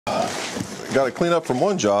got to clean up from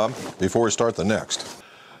one job before we start the next.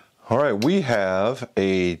 All right, we have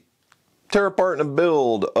a tear apart and a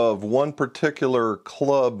build of one particular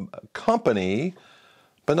club company,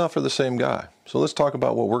 but not for the same guy. So let's talk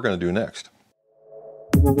about what we're going to do next.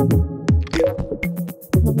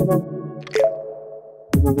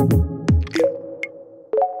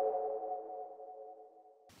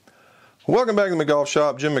 Welcome back to the golf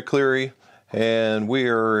shop. Jim McCleary, and we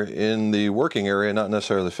are in the working area, not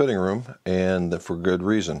necessarily the fitting room, and for good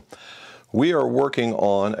reason. We are working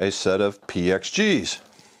on a set of PXGs.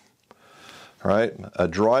 All right, a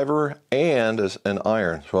driver and an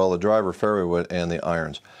iron. Well, the driver, fairway wood, and the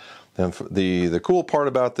irons. And the cool part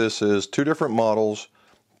about this is two different models,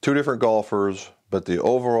 two different golfers, but the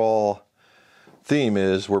overall theme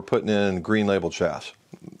is we're putting in green labeled shafts.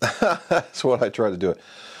 That's what I try to do it.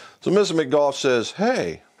 So Mr. McGolf says,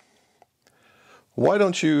 hey, why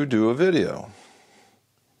don't you do a video?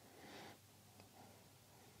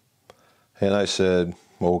 And I said,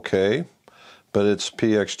 okay, but it's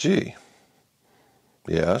PXG.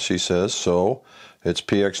 Yeah, she says, so it's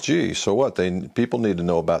PXG. So what? People need to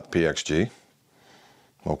know about the PXG.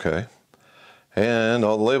 Okay. And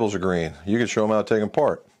all the labels are green. You can show them how to take them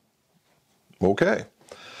apart. Okay.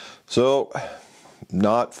 So,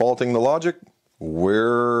 not faulting the logic,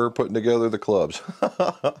 we're putting together the clubs.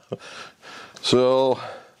 So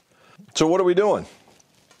what are we doing?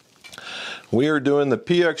 We are doing the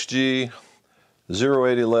PXG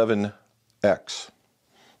 0811X.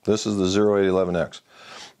 This is the 0811X.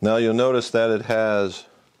 Now you'll notice that it has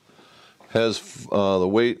the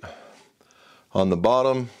weight on the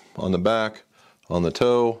bottom, on the back, on the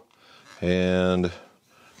toe, and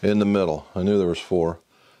in the middle. I knew there was 4.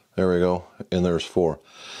 There we go, and there's 4.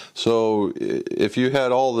 So if you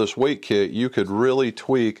had all this weight kit, you could really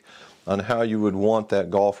tweak on how you would want that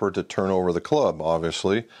golfer to turn over the club,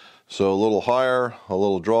 obviously. So a little higher, a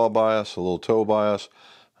little draw bias, a little toe bias,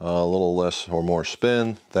 a little less or more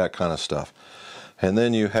spin, that kind of stuff. And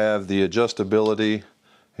then you have the adjustability,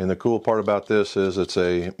 and the cool part about this is it's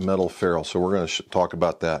a metal ferrule, so we're going to talk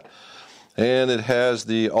about that. And it has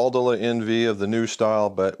the Aldila NV of the new style,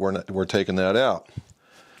 but we're taking that out.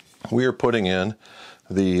 We are putting in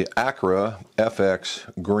the Acura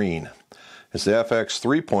FX Green. It's the FX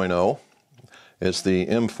 3.0. It's the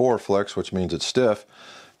M4 Flex, which means it's stiff.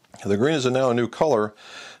 The green is now a new color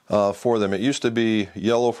for them. It used to be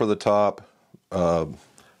yellow for the top,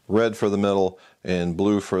 red for the middle, and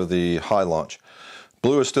blue for the high launch.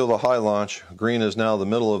 Blue is still the high launch, green is now the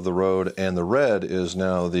middle of the road, and the red is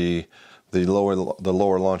now the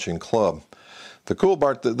lower launching club. The cool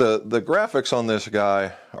part, the graphics on this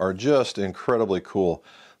guy are just incredibly cool.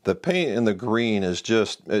 The paint in the green is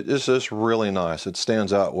just really nice. It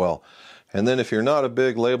stands out well. And then if you're not a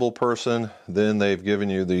big label person, then they've given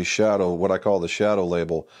you the shadow, what I call the shadow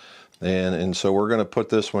label. And so we're going to put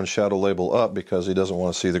this one shadow label up because he doesn't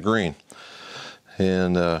want to see the green.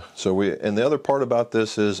 And and the other part about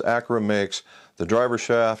this is Acura makes the driver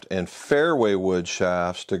shaft and fairway wood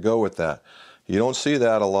shafts to go with that. You don't see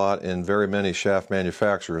that a lot in very many shaft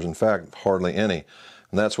manufacturers. In fact, hardly any.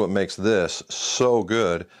 And that's what makes this so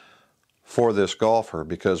good for this golfer,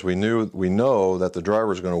 because we know that the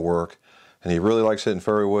driver is going to work, and he really likes hitting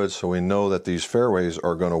fairway woods, so we know that these fairways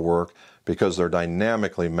are going to work because they're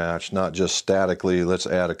dynamically matched, not just statically, let's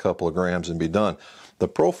add a couple of grams and be done. The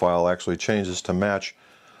profile actually changes to match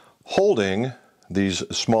holding these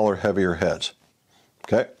smaller, heavier heads.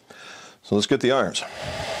 Okay, so let's get the irons.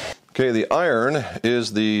 Okay, the iron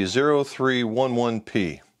is the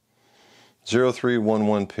 0311P.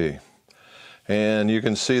 0311P. And you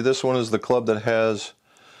can see this one is the club that has,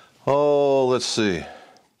 oh, let's see.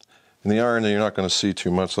 In the iron, you're not going to see too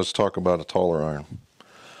much. Let's talk about a taller iron.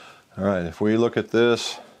 All right, if we look at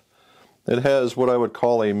this, it has what I would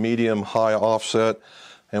call a medium-high offset,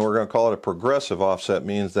 and we're going to call it a progressive offset,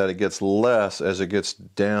 means that it gets less as it gets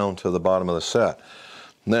down to the bottom of the set.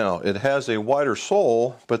 Now, it has a wider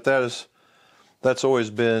sole, but that's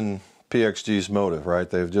always been PXG's motive, right?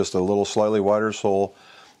 They've just a little slightly wider sole.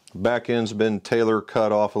 Back end's been tailor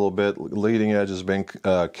cut off a little bit, leading edge has been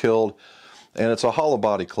killed, and it's a hollow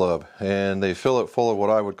body club, and they fill it full of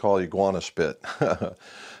what I would call iguana spit. But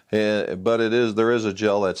there is a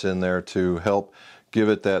gel that's in there to help give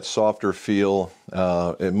it that softer feel.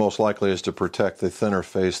 It most likely is to protect the thinner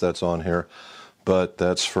face that's on here, but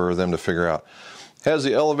that's for them to figure out. Has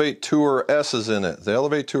the Elevate Tour S's in it. The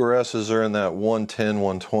Elevate Tour S's are in that 110,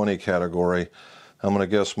 120 category. I'm going to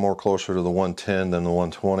guess more closer to the 110 than the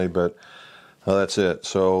 120, but that's it.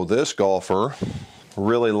 So this golfer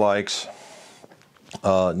really likes,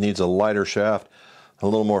 needs a lighter shaft. a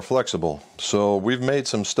little more flexible. So we've made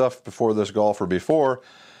some stuff for this golfer before,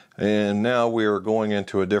 and now we are going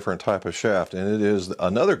into a different type of shaft, and it is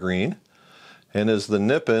another green, and is the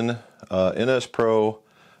Nippon NS Pro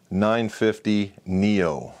 950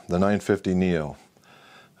 Neo, the 950 Neo.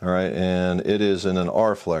 All right, and it is in an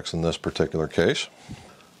R-flex in this particular case.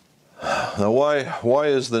 Now, why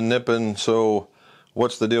is the Nippon so?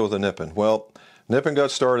 What's the deal with the Nippon? Well, Nippon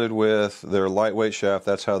got started with their lightweight shaft.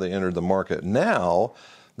 That's how they entered the market. Now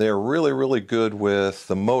they're really, really good with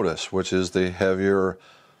the Modus, which is the heavier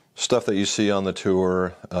stuff that you see on the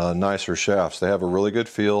tour, nicer shafts. They have a really good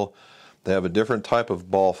feel. They have a different type of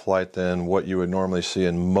ball flight than what you would normally see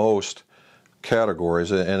in most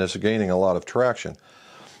categories, and it's gaining a lot of traction.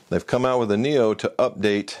 They've come out with a Neo to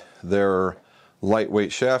update their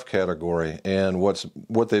lightweight shaft category, and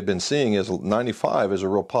what they've been seeing is 95 is a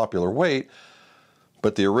real popular weight,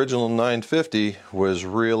 but the original 950 was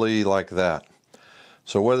really like that.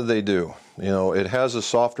 So what did they do? You know, it has a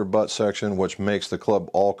softer butt section, which makes the club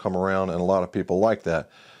all come around, and a lot of people like that.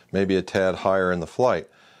 Maybe a tad higher in the flight.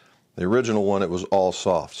 The original one, it was all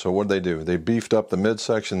soft. So what did they do? They beefed up the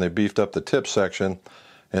midsection, they beefed up the tip section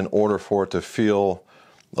in order for it to feel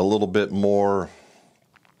a little bit more,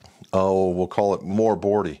 we'll call it more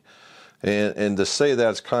boardy. And to say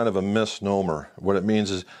that's kind of a misnomer. What it means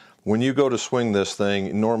is when you go to swing this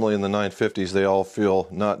thing, normally in the 950s, they all feel,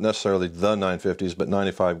 not necessarily the 950s, but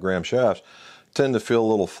 95 gram shafts, tend to feel a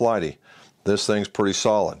little flighty. This thing's pretty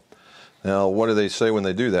solid. Now, what do they say when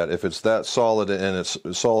they do that? If it's that solid and it's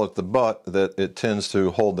solid at the butt, that it tends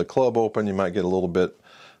to hold the club open, you might get a little bit,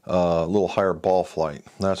 a little higher ball flight.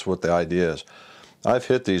 That's what the idea is. I've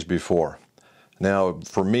hit these before. Now,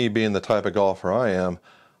 for me, being the type of golfer I am,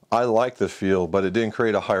 I like the feel, but it didn't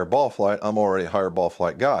create a higher ball flight. I'm already a higher ball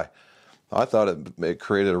flight guy. I thought it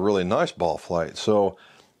created a really nice ball flight. So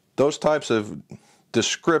those types of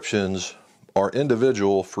descriptions are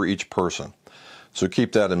individual for each person. So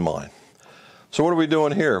keep that in mind. So what are we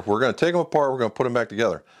doing here? We're going to take them apart. We're going to put them back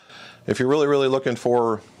together. If you're really, really looking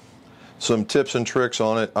for some tips and tricks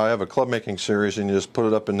on it, I have a club making series, and you just put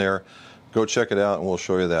it up in there. Go check it out, and we'll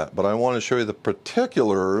show you that. But I want to show you the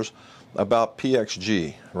particulars about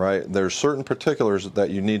PXG, right? There's certain particulars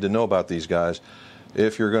that you need to know about these guys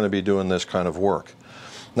if you're going to be doing this kind of work.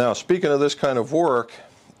 Now, speaking of this kind of work,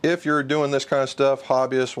 if you're doing this kind of stuff,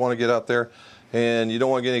 hobbyists want to get out there, and you don't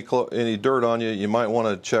want to get any dirt on you, you might want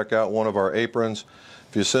to check out one of our aprons.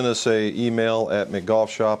 If you send us an email at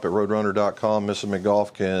mcgolfshop@roadrunner.com, Mrs.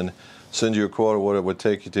 McGolf can send you a quote of what it would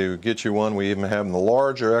take you to get you one. We even have them in the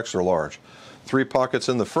large or extra large. 3 pockets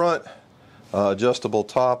in the front, adjustable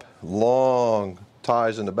top, long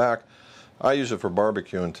ties in the back. I use it for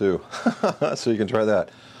barbecuing too, so you can try that.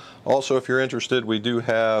 Also, if you're interested, we do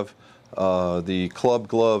have the Club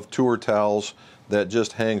Glove Tour Towels that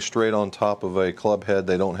just hang straight on top of a club head.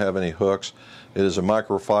 They don't have any hooks. It is a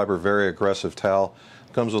microfiber, very aggressive towel.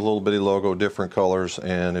 Comes with a little bitty logo, different colors,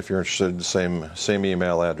 and if you're interested, the same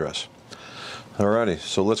email address. Alrighty,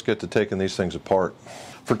 so let's get to taking these things apart.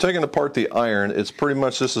 For taking apart the iron, it's pretty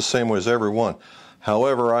much just the same way as every one.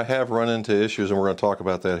 However, I have run into issues, and we're going to talk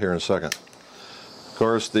about that here in a second. Of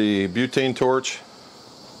course, the butane torch.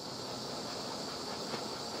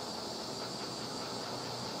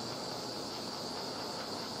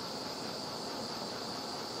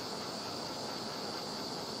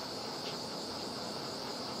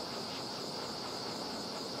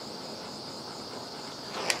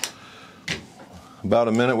 About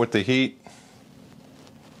a minute with the heat.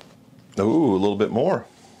 Ooh, a little bit more.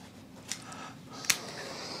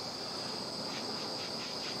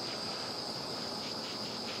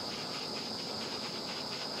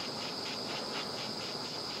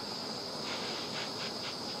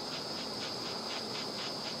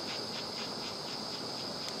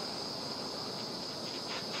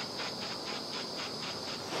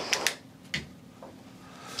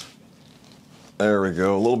 There we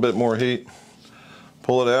go, a little bit more heat.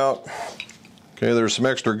 Pull it out. Okay, there's some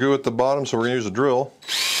extra goo at the bottom, so we're going to use a drill.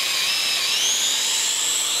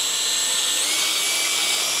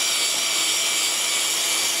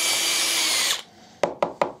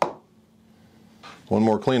 One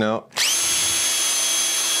more clean out.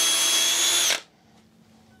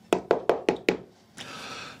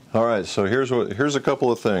 All right, so here's a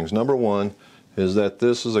couple of things. Number one is that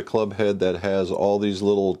this is a club head that has all these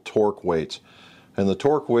little torque weights. And the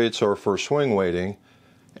torque weights are for swing weighting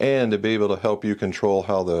and to be able to help you control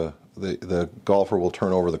how the golfer will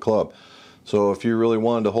turn over the club. So if you really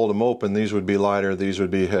wanted to hold them open, these would be lighter, these would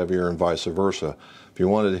be heavier, and vice versa. If you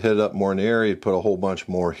wanted to hit it up more in the air, you'd put a whole bunch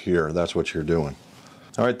more here. That's what you're doing.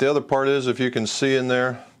 All right, the other part is, if you can see in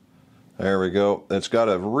there, There we go. It's got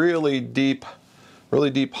a really deep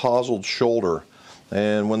hoselled shoulder,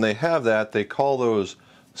 and when they have that, they call those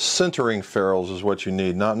centering ferrules is what you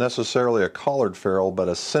need. Not necessarily a collared ferrule, but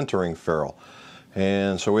a centering ferrule.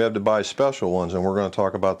 And so we have to buy special ones, and we're going to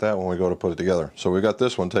talk about that when we go to put it together. So we got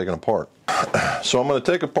this one taken apart. So I'm going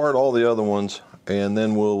to take apart all the other ones, and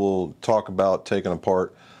then we'll talk about taking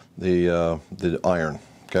apart the iron.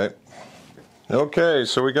 Okay. Okay,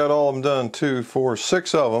 so we got all of them done, 2, 4,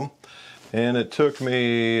 6 of them, and it took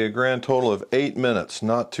me a grand total of 8 minutes.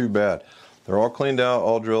 Not too bad. They're all cleaned out,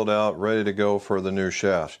 all drilled out, ready to go for the new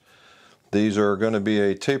shafts. These are going to be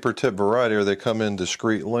a taper tip variety, or they come in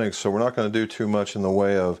discrete lengths, so we're not going to do too much in the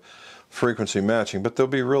way of frequency matching, but they'll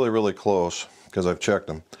be really close because I've checked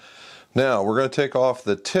them. Now we're going to take off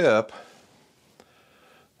the tip.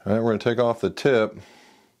 All right, we're going to take off the tip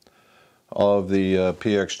of the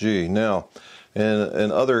PXG. Now, in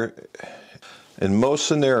most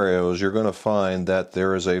scenarios, you're going to find that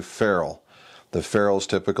there is a ferrule. The ferrule is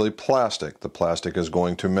typically plastic. The plastic is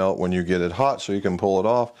going to melt when you get it hot, so you can pull it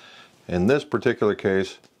off. In this particular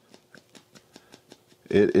case,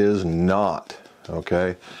 it is not.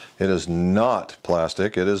 Okay, it is not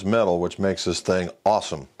plastic. It is metal, which makes this thing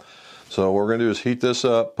awesome. So what we're going to do is heat this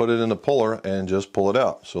up, put it in the puller, and just pull it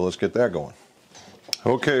out. So let's get that going.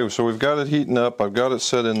 Okay, so we've got it heating up. I've got it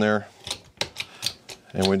set in there,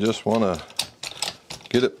 and we just want to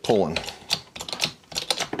get it pulling.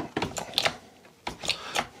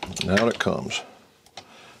 Out it comes.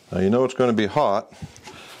 Now you know it's going to be hot,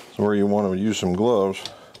 so where you want to use some gloves,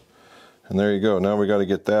 and there you go. Now we got to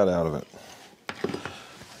get that out of it.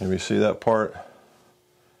 Maybe see that part?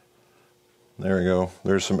 There we go.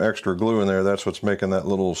 There's some extra glue in there. That's what's making that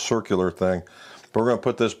little circular thing. But we're going to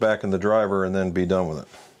put this back in the driver and then be done with it.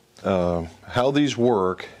 How these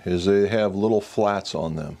work is they have little flats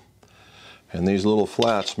on them, and these little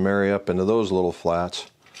flats marry up into those little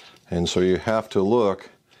flats, and so you have to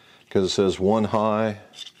look, because it says one high,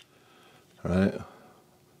 right?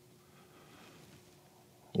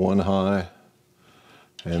 One high,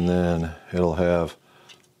 and then it'll have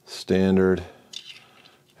standard,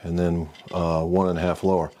 and then 1.5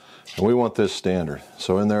 lower. And we want this standard.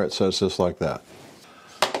 So in there it says just like that.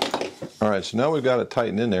 All right, so now we've got it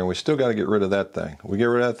tightened in there, and we still got to get rid of that thing. We get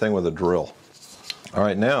rid of that thing with a drill. All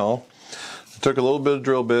right, now we took a little bit of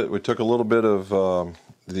drill bit. We took a little bit of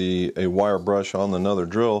a wire brush on another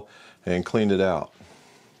drill and cleaned it out.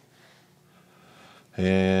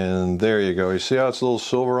 And there you go. You see how it's a little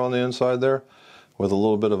silver on the inside there? With a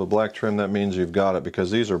little bit of a black trim, that means you've got it,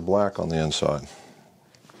 because these are black on the inside.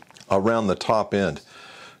 Around the top end.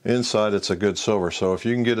 Inside it's a good silver, so if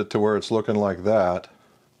you can get it to where it's looking like that,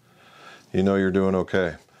 you know you're doing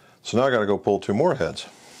okay. So now I got to go pull 2 more heads.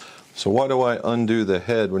 So why do I undo the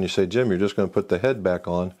head when you say, Jim, you're just going to put the head back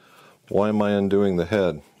on? Why am I undoing the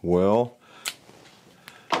head? Well,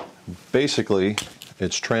 basically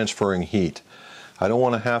it's transferring heat. I don't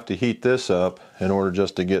want to have to heat this up in order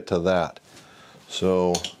just to get to that.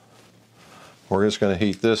 So we're just going to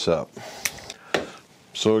heat this up.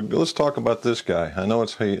 So let's talk about this guy. I know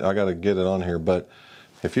it's heat, I got to get it on here, but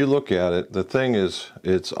if you look at it, the thing is,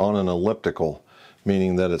 it's on an elliptical,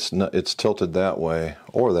 meaning that it's tilted that way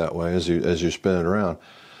or that way as you spin it around.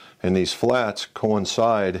 And these flats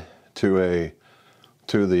coincide to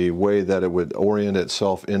the way that it would orient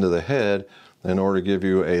itself into the head in order to give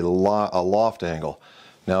you a loft angle.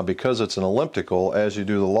 Now, because it's an elliptical, as you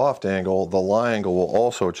do the loft angle, the lie angle will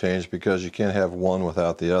also change, because you can't have one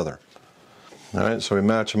without the other. All right, so we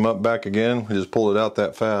match them up back again. We just pull it out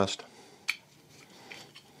that fast.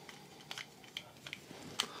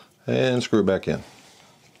 And screw it back in.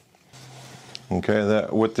 Okay,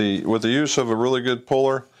 that with the use of a really good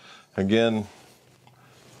puller, again,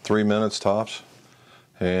 3 minutes tops.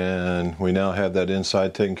 And we now have that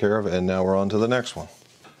inside taken care of, and now we're on to the next one.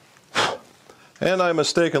 And I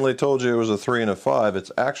mistakenly told you it was a 3 and a 5.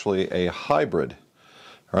 It's actually a hybrid.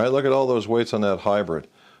 All right, look at all those weights on that hybrid.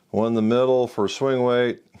 One in the middle for swing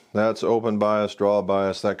weight, that's open bias, draw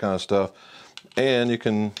bias, that kind of stuff. And you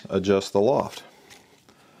can adjust the loft.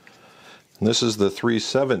 And this is the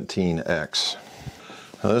 317X.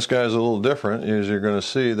 Now this guy's a little different, as you're going to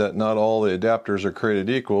see that not all the adapters are created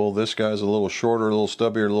equal. This guy's a little shorter, a little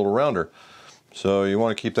stubbier, a little rounder. So you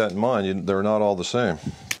want to keep that in mind. They're not all the same.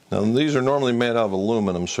 Now these are normally made out of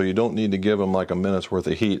aluminum, so you don't need to give them like a minute's worth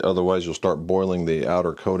of heat, otherwise you'll start boiling the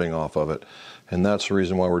outer coating off of it. And that's the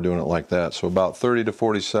reason why we're doing it like that. So about 30 to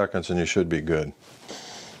 40 seconds and you should be good.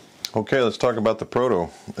 Okay, let's talk about the proto.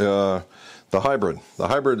 The hybrid. The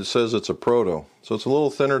hybrid, it says it's a proto. So it's a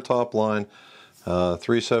little thinner top line,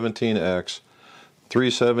 317X.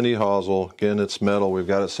 370 hosel. Again, it's metal. We've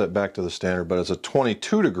got it set back to the standard, but it's a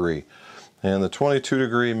 22 degree. And the 22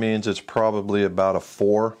 degree means it's probably about a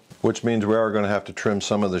 4, which means we are going to have to trim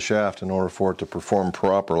some of the shaft in order for it to perform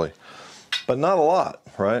properly. But not a lot,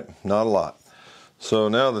 right? Not a lot. So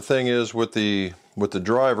now the thing is with the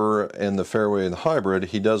driver and the fairway and the hybrid,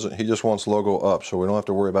 he just wants logo up, so we don't have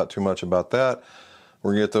to worry about too much about that.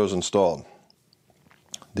 We're gonna get those installed.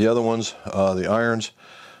 The other ones, the irons,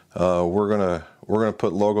 we're gonna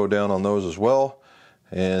put logo down on those as well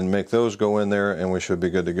and make those go in there, and we should be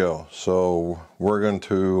good to go. So we're going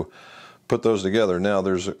to put those together. Now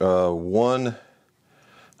there's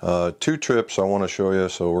two trips I want to show you,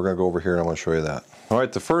 so we're going to go over here and I want to show you that. All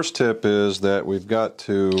right, the first tip is that we got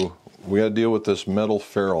to deal with this metal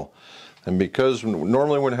ferrule. And because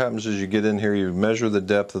normally what happens is you get in here, you measure the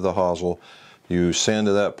depth of the hosel, you sand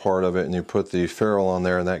to that part of it, and you put the ferrule on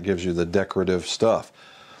there, and that gives you the decorative stuff,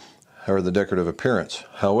 or the decorative appearance.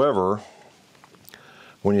 However,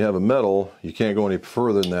 when you have a metal, you can't go any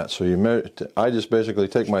further than that. So I just basically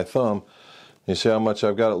take my thumb, you see how much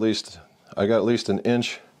I've got, I got at least an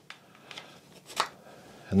inch,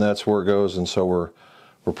 and that's where it goes, and so we're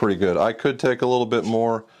pretty good. I could take a little bit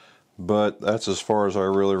more, but that's as far as I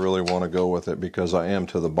really want to go with it, because I am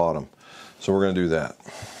to the bottom. So we're going to do that.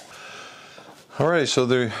 Alright, so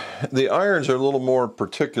the irons are a little more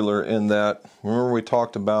particular in that, remember we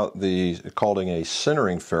talked about calling a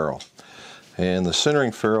centering ferrule. And the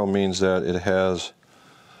centering ferrule means that it has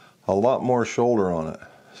a lot more shoulder on it.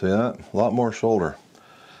 See that? A lot more shoulder.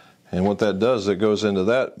 And what that does, it goes into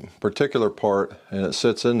that particular part and it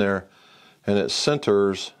sits in there and it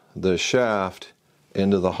centers the shaft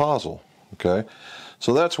into the hosel. Okay?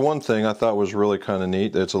 So that's one thing I thought was really kind of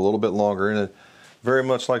neat. It's a little bit longer and it very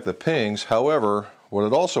much like the pings. However, what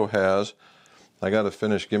it also has, I got to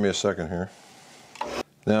finish, give me a second here.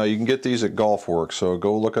 Now you can get these at Golfworks, so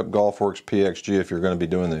go look up Golfworks PXG if you're going to be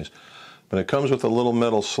doing these. But it comes with a little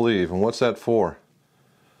metal sleeve, and what's that for?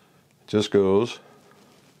 It just goes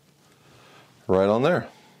right on there.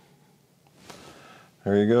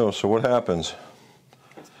 There you go. So what happens?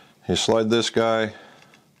 You slide this guy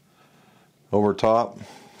over top,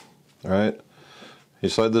 right? You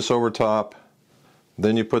slide this over top,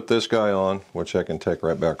 then you put this guy on, which I can take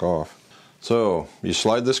right back off. So you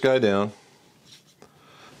slide this guy down,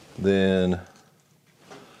 then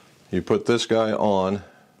you put this guy on,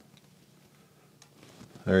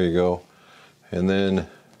 there you go, and then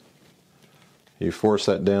you force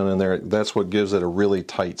that down in there. That's what gives it a really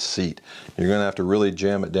tight seat. You're going to have to really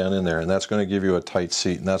jam it down in there, and that's going to give you a tight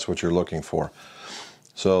seat, and that's what you're looking for.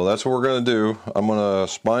 So that's what we're going to do. I'm going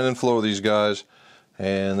to spine and flow these guys,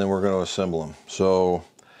 and then we're going to assemble them. So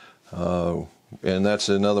and that's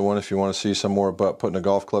another one, if you want to see some more about putting a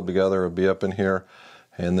golf club together, it'll be up in here.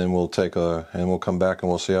 And then we'll come back and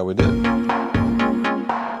we'll see how we did.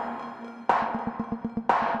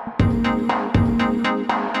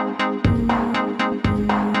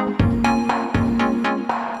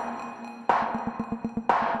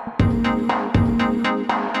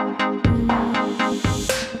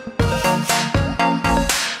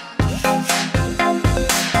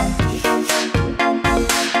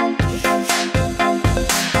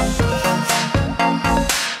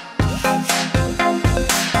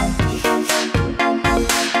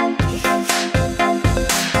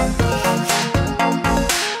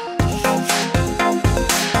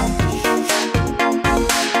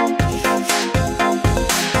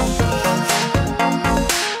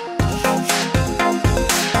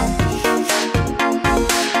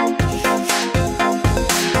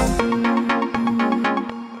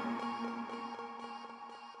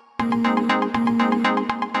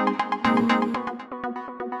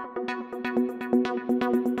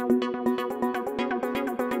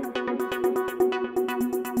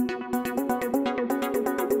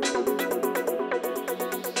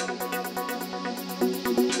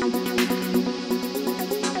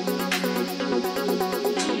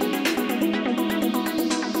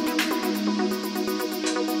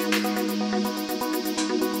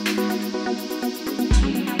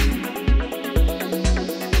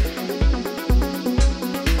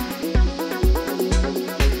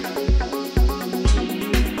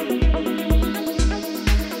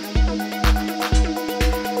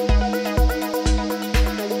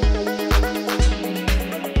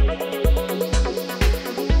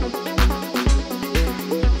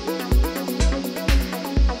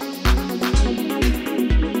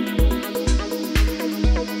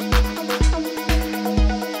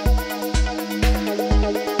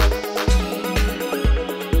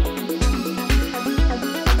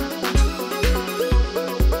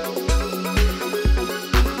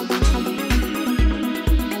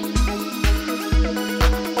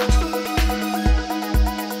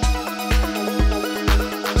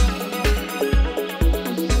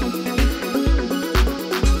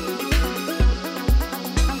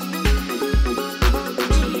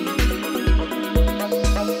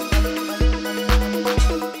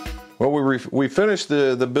 we finished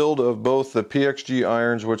the build of both the PXG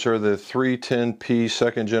irons, which are the 310P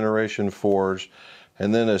second generation forged,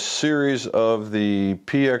 and then a series of the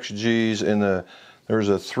PXGs in there's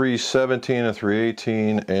a 317, a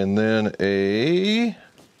 318, and then the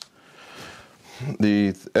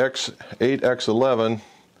X8X11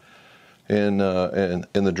 in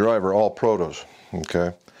the driver, all protos.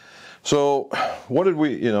 Okay, so what did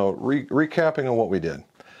we, recapping on what we did.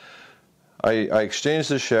 I exchanged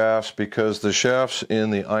the shafts because the shafts in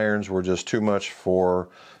the irons were just too much for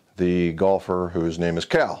the golfer whose name is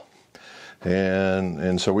Cal.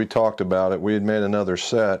 And so we talked about it. We had made another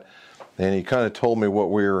set, and he kind of told me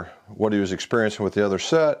what he was experiencing with the other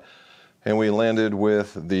set, and we landed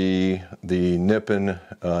with the Nippon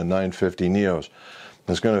 950 Neos.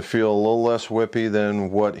 It's going to feel a little less whippy than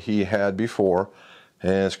what he had before,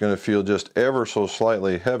 and it's going to feel just ever so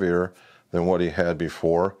slightly heavier than what he had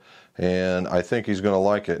before, and I think he's going to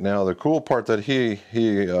like it. Now, the cool part that he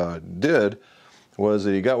did was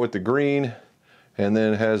that he got with the green, and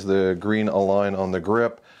then has the green align on the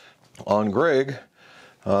grip. On Greg,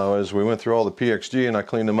 as we went through all the PXG and I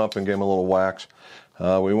cleaned them up and gave him a little wax,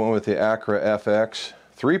 we went with the Acra FX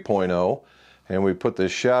 3.0, and we put the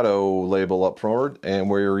shadow label up forward, and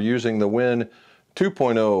we were using the Win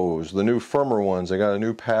 2.0s, the new firmer ones. They got a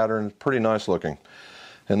new pattern, pretty nice looking,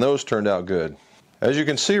 and those turned out good. As you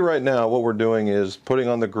can see right now, what we're doing is putting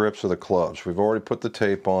on the grips of the clubs. We've already put the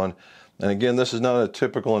tape on. And again, this is not a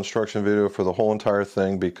typical instruction video for the whole entire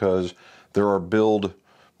thing because there are build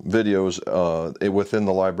videos within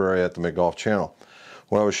the library at the McGolf channel.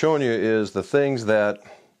 What I was showing you is the things that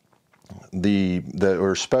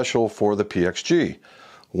are special for the PXG.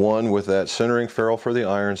 One, with that centering ferrule for the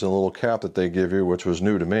irons and a little cap that they give you, which was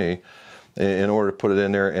new to me, in order to put it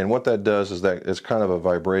in there. And what that does is that it's kind of a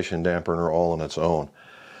vibration dampener all on its own.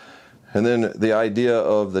 And then the idea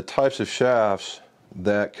of the types of shafts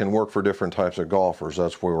that can work for different types of golfers.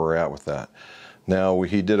 That's where we're at with that. Now,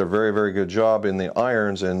 he did a very, very good job in the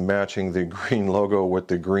irons and matching the green logo with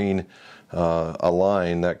the green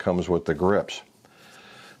align that comes with the grips.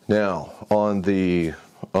 Now, on the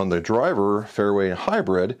driver fairway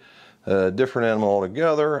hybrid, different animal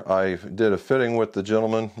altogether. I did a fitting with the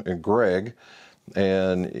gentleman, Greg,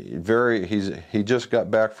 and he just got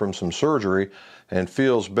back from some surgery and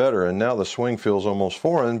feels better. And now the swing feels almost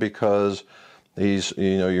foreign because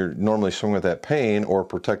you're normally swinging with that pain or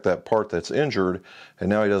protect that part that's injured, and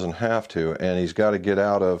now he doesn't have to, and he's got to get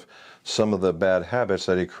out of some of the bad habits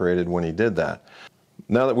that he created when he did that.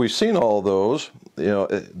 Now that we've seen all those,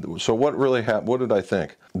 so what really happened? What did I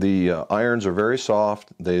think? The irons are very soft.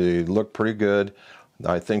 They look pretty good.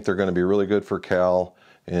 I think they're going to be really good for Cal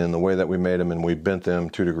in the way that we made them, and we bent them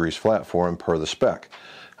 2 degrees flat for him per the spec.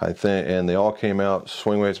 I think, and they all came out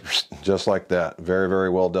swing weights just like that. Very, very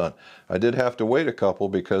well done. I did have to wait a couple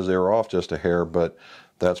because they were off just a hair, but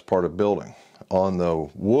that's part of building. On the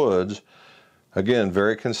woods, again,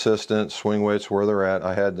 very consistent swing weights where they're at.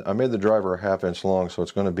 I made the driver a 1/2 inch long, so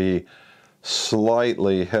it's going to be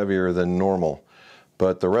slightly heavier than normal.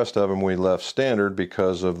 But the rest of them we left standard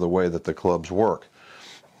because of the way that the clubs work.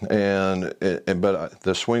 But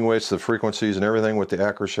the swing weights, the frequencies, and everything with the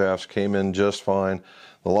Acra shafts came in just fine.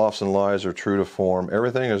 The lofts and lies are true to form.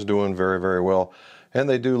 Everything is doing very, very well, and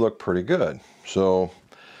they do look pretty good. So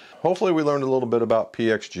hopefully we learned a little bit about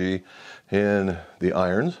PXG in the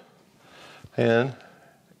irons and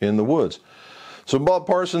in the woods. So Bob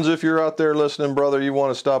Parsons, if you're out there listening, brother, you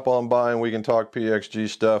want to stop on by and we can talk PXG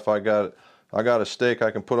stuff. I got a steak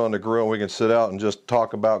I can put on the grill, and we can sit out and just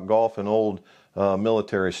talk about golf and old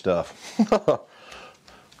military stuff.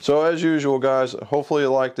 So as usual, guys, hopefully you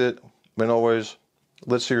liked it. And always,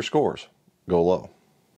 let's see your scores. Go low.